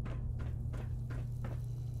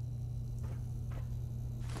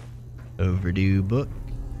 Overdue book.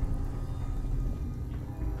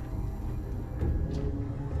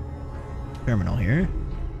 Terminal here.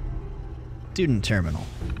 Student terminal.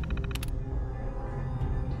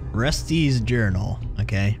 Rusty's journal.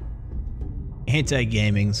 Okay.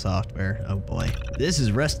 Anti-gaming software. Oh boy. This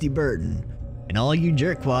is Rusty Burton. And all you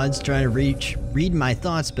jerkwads trying to read my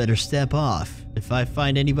thoughts better step off. If I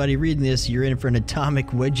find anybody reading this, you're in for an atomic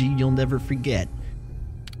wedgie you'll never forget.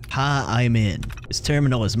 Ha, I'm in. This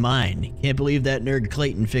terminal is mine. Can't believe that nerd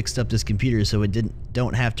Clayton fixed up this computer so it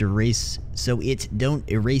don't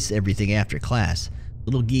erase everything after class.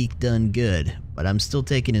 Little geek done good, but I'm still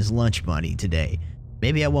taking his lunch money today.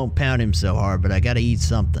 Maybe I won't pound him so hard, but I gotta eat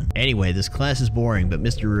something. Anyway, this class is boring, but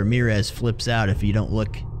Mr. Ramirez flips out if it don't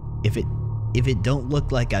look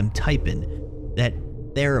like I'm typing. That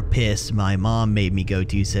therapist my mom made me go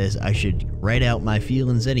to says I should write out my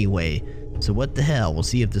feelings anyway. So what the hell? We'll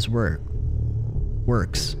see if this works.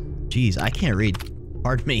 Jeez, I can't read.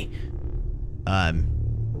 Pardon me.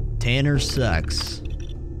 Tanner sucks.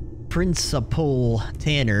 Principal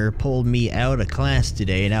Tanner pulled me out of class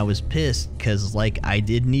today and I was pissed because, like, I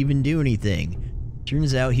didn't even do anything.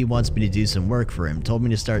 Turns out he wants me to do some work for him. Told me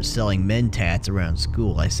to start selling mentats around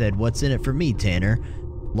school. I said, what's in it for me, Tanner?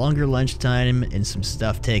 Longer lunchtime and some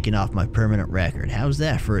stuff taken off my permanent record. How's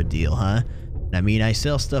that for a deal, huh? I mean, I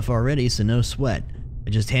sell stuff already, so no sweat.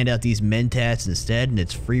 I just hand out these mentats instead and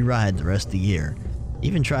it's free ride the rest of the year.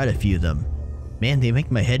 Even tried a few of them. Man, they make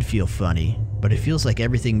my head feel funny. But it feels like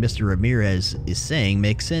everything Mr. Ramirez is saying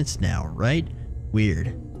makes sense now, right?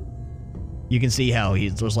 Weird. You can see how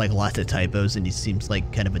there's like lots of typos and he seems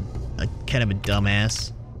like kind of a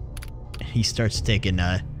dumbass. He starts taking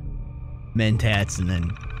mentats and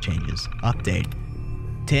then changes. Update.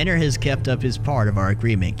 Tanner has kept up his part of our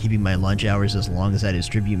agreement, keeping my lunch hours as long as I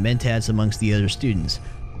distribute mentats amongst the other students.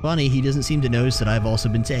 Funny, he doesn't seem to notice that I've also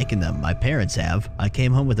been taking them. My parents have. I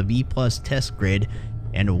came home with a B+ test grade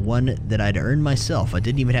and one that I'd earned myself. I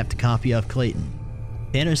didn't even have to copy off Clayton.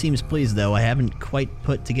 Tanner seems pleased though. I haven't quite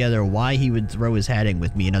put together why he would throw his hat in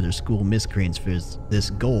with me and other school miscreants for this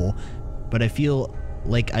goal, but I feel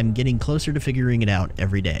like I'm getting closer to figuring it out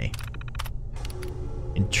every day.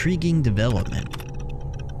 Intriguing development.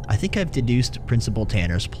 I think I've deduced Principal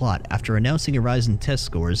Tanner's plot. After announcing a rise in test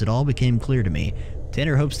scores, it all became clear to me.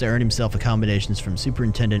 Tanner hopes to earn himself accommodations from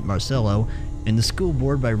Superintendent Marcello and the school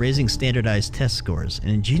board by raising standardized test scores. An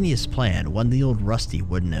ingenious plan, one the old Rusty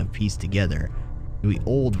wouldn't have pieced together.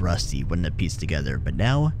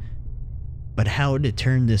 But how to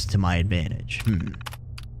turn this to my advantage?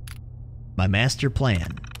 My master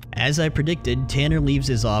plan. As I predicted, Tanner leaves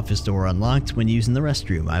his office door unlocked when using the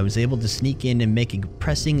restroom. I was able to sneak in and make a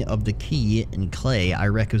pressing of the key in clay I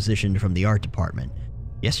requisitioned from the art department.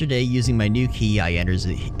 Yesterday, using my new key, I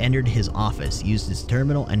entered his office, used his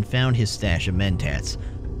terminal, and found his stash of mentats.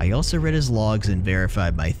 I also read his logs and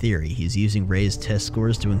verified my theory. He's using raised test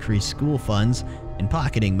scores to increase school funds and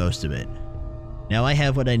pocketing most of it. Now I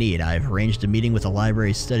have what I need. I've arranged a meeting with in the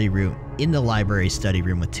library study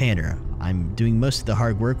room with Tanner. I'm doing most of the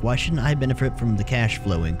hard work. Why shouldn't I benefit from the cash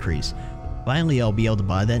flow increase? Finally, I'll be able to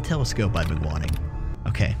buy that telescope I've been wanting.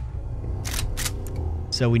 Okay.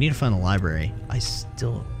 So we need to find the library. I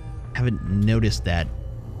still haven't noticed that.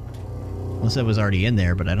 Unless I was already in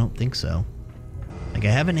there, but I don't think so. Like,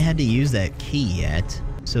 I haven't had to use that key yet,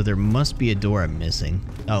 so there must be a door I'm missing.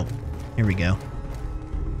 Oh, here we go.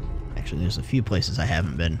 Actually, there's a few places I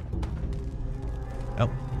haven't been. Oh.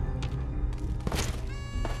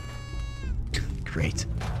 Great.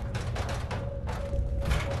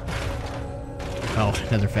 Oh,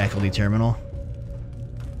 another faculty terminal.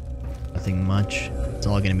 Nothing much. It's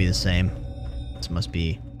all gonna be the same. This must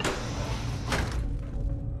be...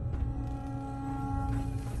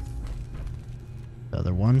 the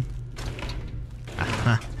other one.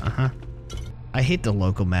 I hate the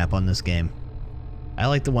local map on this game. I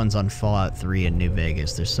like the ones on Fallout 3 and New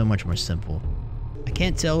Vegas. They're so much more simple. I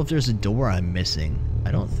can't tell if there's a door I'm missing.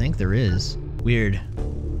 I don't think there is. Weird.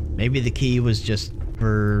 Maybe the key was just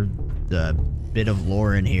for the bit of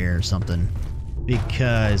lore in here or something.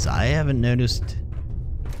 Because I haven't noticed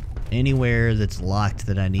anywhere that's locked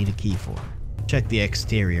that I need a key for. Check the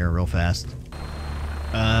exterior real fast.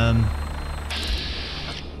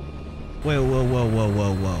 Whoa.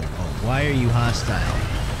 Why are you hostile?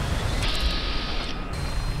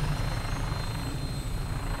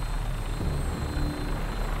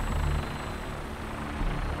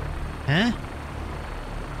 Huh?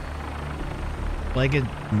 Like, it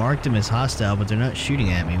marked him as hostile, but they're not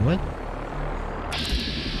shooting at me. What?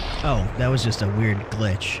 Oh, that was just a weird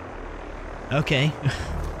glitch. Okay.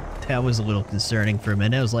 That was a little concerning for a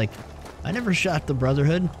minute. I was like, I never shot the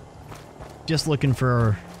Brotherhood. Just looking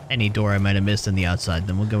for any door I might have missed on the outside,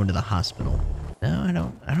 then we'll go into the hospital.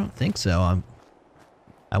 No, I don't think so.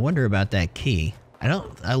 I wonder about that key.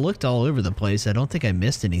 I looked all over the place. I don't think I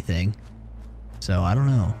missed anything. So, I don't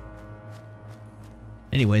know.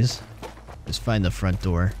 Anyways, just find the front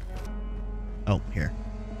door. Oh, here.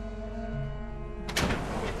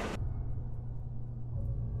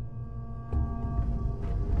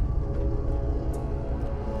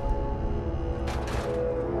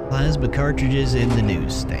 Plasma cartridges in the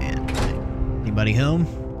newsstand. Anybody home?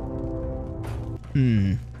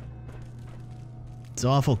 It's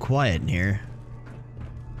awful quiet in here.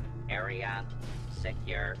 Area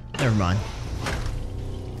secure. Never mind.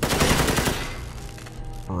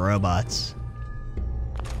 Robots.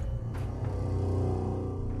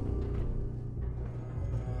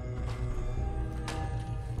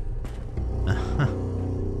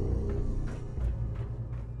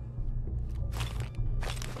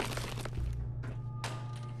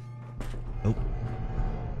 Oh.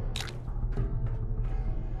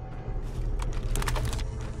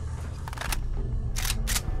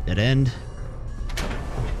 Dead end.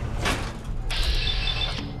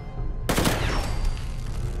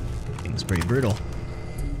 Thing's pretty brutal.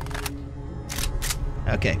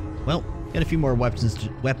 Okay, well, got a few more weapons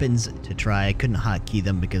to try. I couldn't hotkey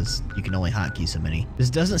them because you can only hotkey so many. This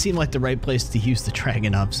doesn't seem like the right place to use the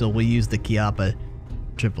Dragunov, so we'll use the Chiappa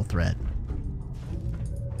triple threat.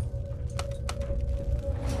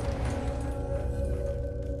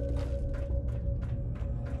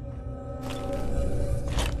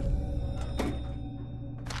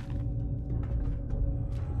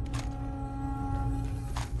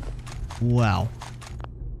 Wow.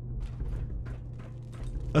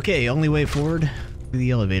 Okay, only way forward through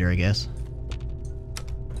the elevator, I guess.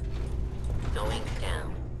 Going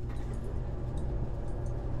down.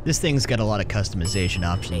 This thing's got a lot of customization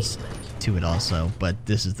options to it also, but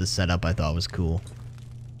this is the setup I thought was cool.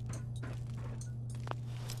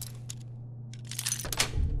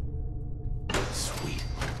 Sweet.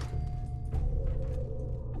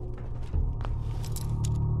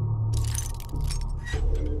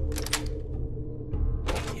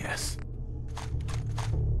 Yes.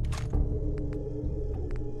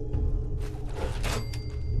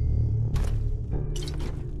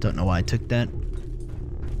 Don't know why I took that.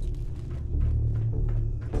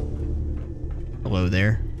 Hello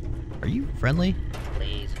there. Are you friendly?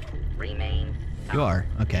 Please remain calm. You are?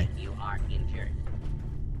 Okay. You are injured.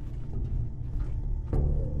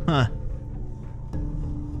 Huh.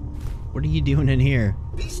 What are you doing in here?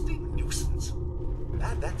 Beastly nuisance.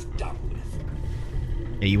 That's done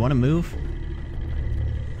with. Hey, you want to move?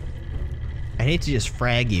 I hate to just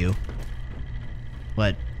frag you,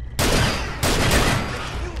 but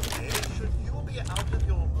Should you be out of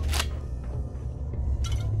your room?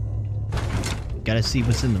 gotta see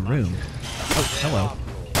what's in the room. Oh, hello.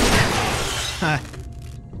 Ha.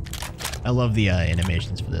 I love the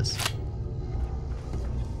animations for this.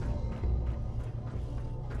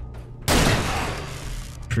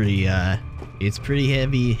 Pretty, it's pretty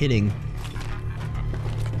heavy hitting.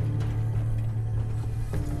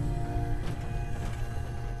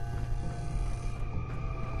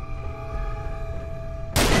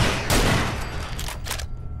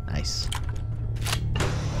 Nice.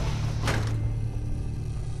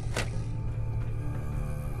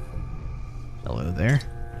 Hello there.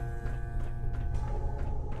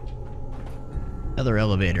 Another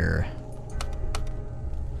elevator.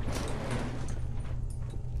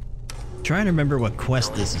 Trying to remember what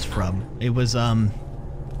quest this is from. It was, I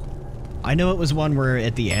know it was one where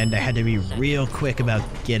at the end I had to be real quick about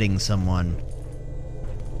getting someone,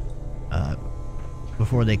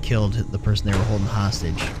 before they killed the person they were holding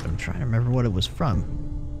hostage. But I'm trying to remember what it was from.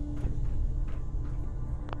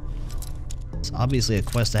 It's obviously a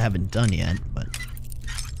quest I haven't done yet, but...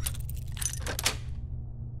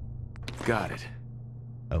 Got it.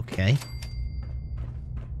 Okay.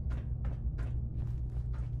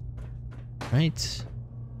 Right.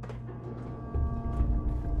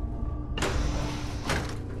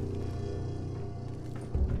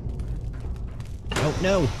 Oh,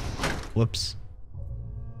 no! Whoops.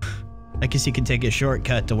 I guess you can take a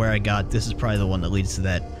shortcut to where I got. This is probably the one that leads to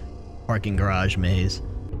that parking garage maze.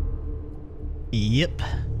 Yep.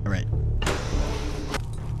 Alright.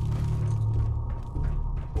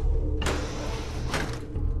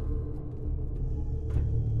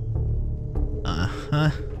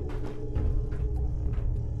 Uh-huh.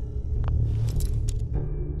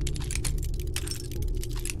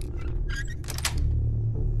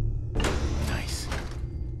 Nice.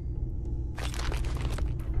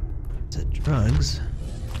 Is it drugs?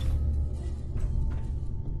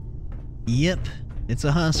 Yep. It's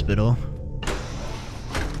a hospital.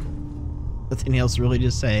 Nothing else really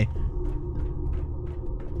to say.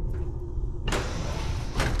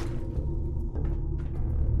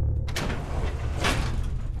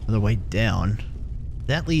 Other way down.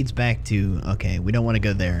 That leads back to... Okay, we don't want to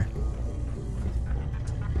go there.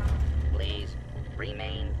 Please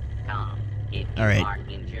remain calm. If you Alright. are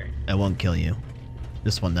injured. I won't kill you.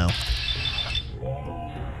 This one, though.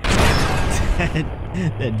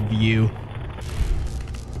 That view.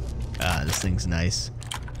 Ah, this thing's nice.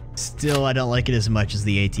 Still, I don't like it as much as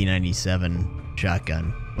the 1897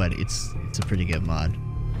 shotgun, but it's a pretty good mod.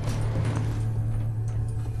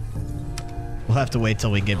 We'll have to wait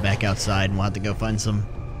till we get back outside, and we'll have to go find some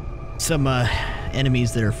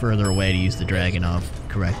enemies that are further away to use the Dragunov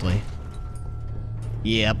correctly.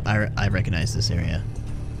 Yep, I recognize this area.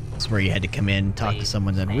 It's where you had to come in, talk to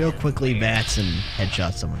someone, then real quickly VATS and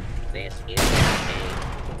headshot someone. This is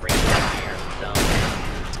a free fire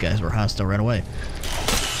zone. These guys were hostile right away.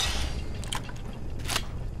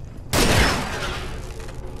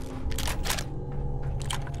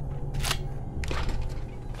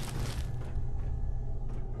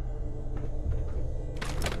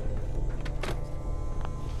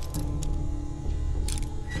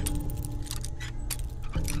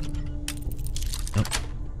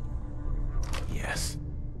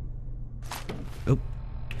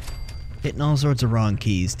 hitting all sorts of wrong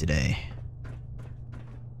keys today.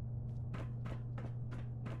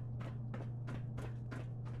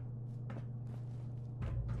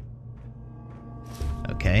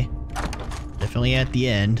 Okay. Definitely at the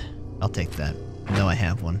end. I'll take that. I know I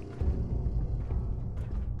have one.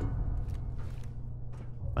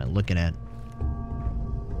 What am I looking at?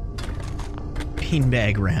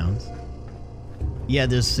 Beanbag rounds. Yeah,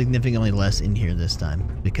 there's significantly less in here this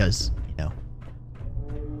time because, you know,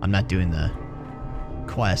 I'm not doing the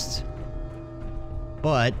quest.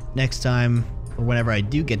 But next time, or whenever I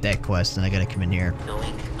do get that quest and I gotta come in here,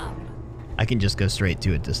 Going up. I can just go straight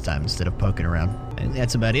to it this time instead of poking around. And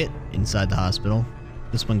that's about it inside the hospital.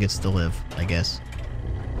 This one gets to live, I guess.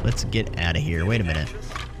 Let's get out of here. Wait a minute.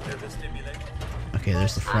 Okay,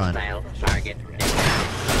 there's the front. Hostile target.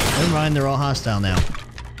 Never mind, they're all hostile now.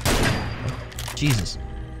 Jesus.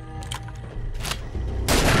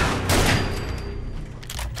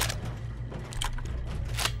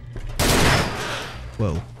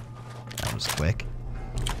 Whoa. That was quick.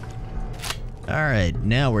 Alright,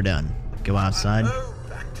 now we're done. Go outside.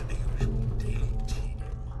 Back to the usual daily.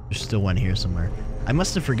 There's still one here somewhere. I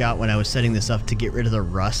must have forgot when I was setting this up to get rid of the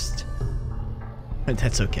rust. But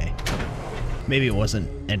that's okay. Maybe it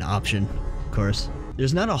wasn't an option, of course.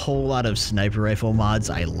 There's not a whole lot of sniper rifle mods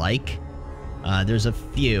I like. There's a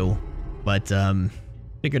few, but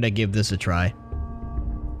figured I'd give this a try,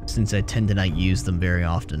 since I tend to not use them very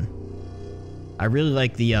often. I really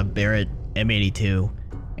like the Barrett M82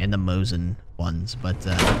 and the Mosin ones, but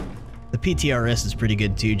the PTRS is pretty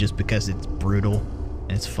good too, just because it's brutal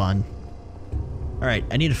and it's fun. Alright,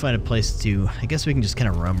 I need to find a place to... I guess we can just kind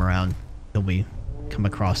of roam around till we come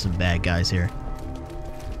across some bad guys here.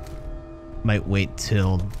 Might wait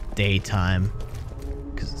till daytime,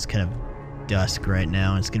 because it's kind of dusk right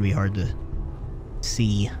now, and it's going to be hard to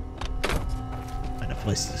see. Find a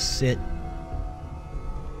place to sit.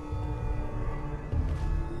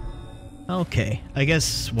 Okay, I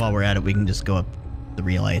guess while we're at it, we can just go up the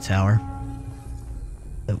relay tower.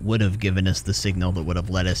 That would have given us the signal that would have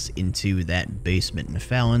led us into that basement in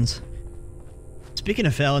Fallon's. Speaking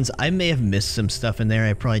of Fallon's, I may have missed some stuff in there,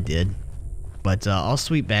 I probably did. But I'll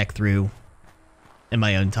sweep back through in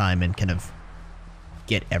my own time and kind of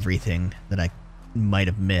get everything that I might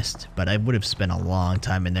have missed. But I would have spent a long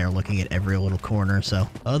time in there looking at every little corner, so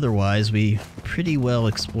otherwise we pretty well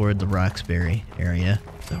explored the Roxbury area.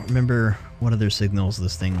 Don't remember what other signals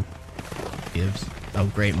this thing gives. Oh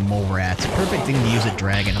great, mole rats. Perfect thing to use a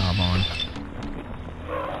dragon hob on.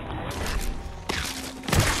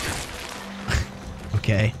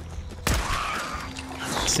 Okay.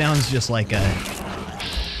 Sounds just like a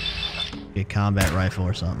combat rifle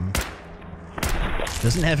or something.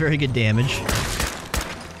 Doesn't have very good damage.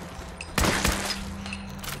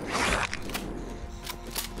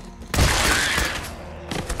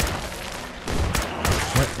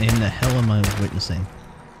 What in the hell am I witnessing?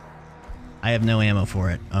 I have no ammo for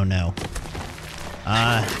it. Oh no.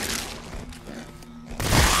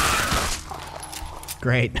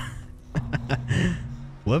 Great.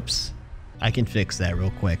 Whoops. I can fix that real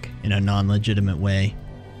quick in a non-legitimate way.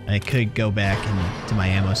 I could go back to my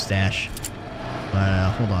ammo stash.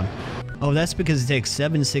 But hold on. Oh, that's because it takes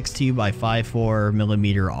 7.62 by 5.4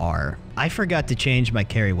 millimeter R. I forgot to change my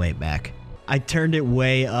carry weight back. I turned it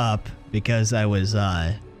way up because I was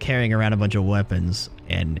carrying around a bunch of weapons,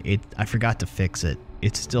 and I forgot to fix it.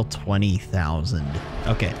 It's still 20,000.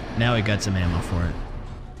 Okay, now we got some ammo for it.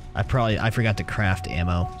 I forgot to craft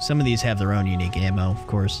ammo. Some of these have their own unique ammo, of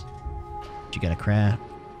course. But you gotta craft.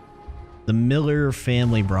 The Miller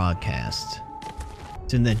Family Broadcast.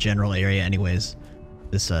 It's in that general area anyways.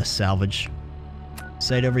 This salvage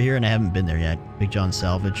site over here, and I haven't been there yet. Big John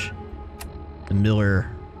Salvage. The Miller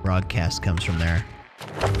Broadcast comes from there.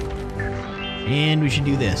 And we should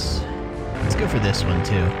do this. Let's go for this one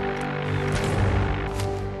too.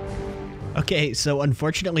 Okay, so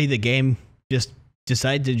unfortunately the game just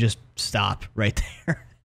decided to just stop right there.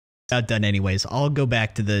 It's not done anyways. I'll go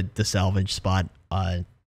back to the salvage spot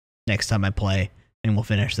next time I play, and we'll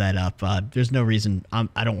finish that up. There's no reason.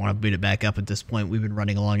 I don't want to boot it back up at this point. We've been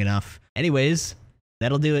running long enough. Anyways,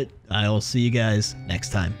 that'll do it. I will see you guys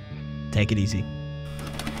next time. Take it easy.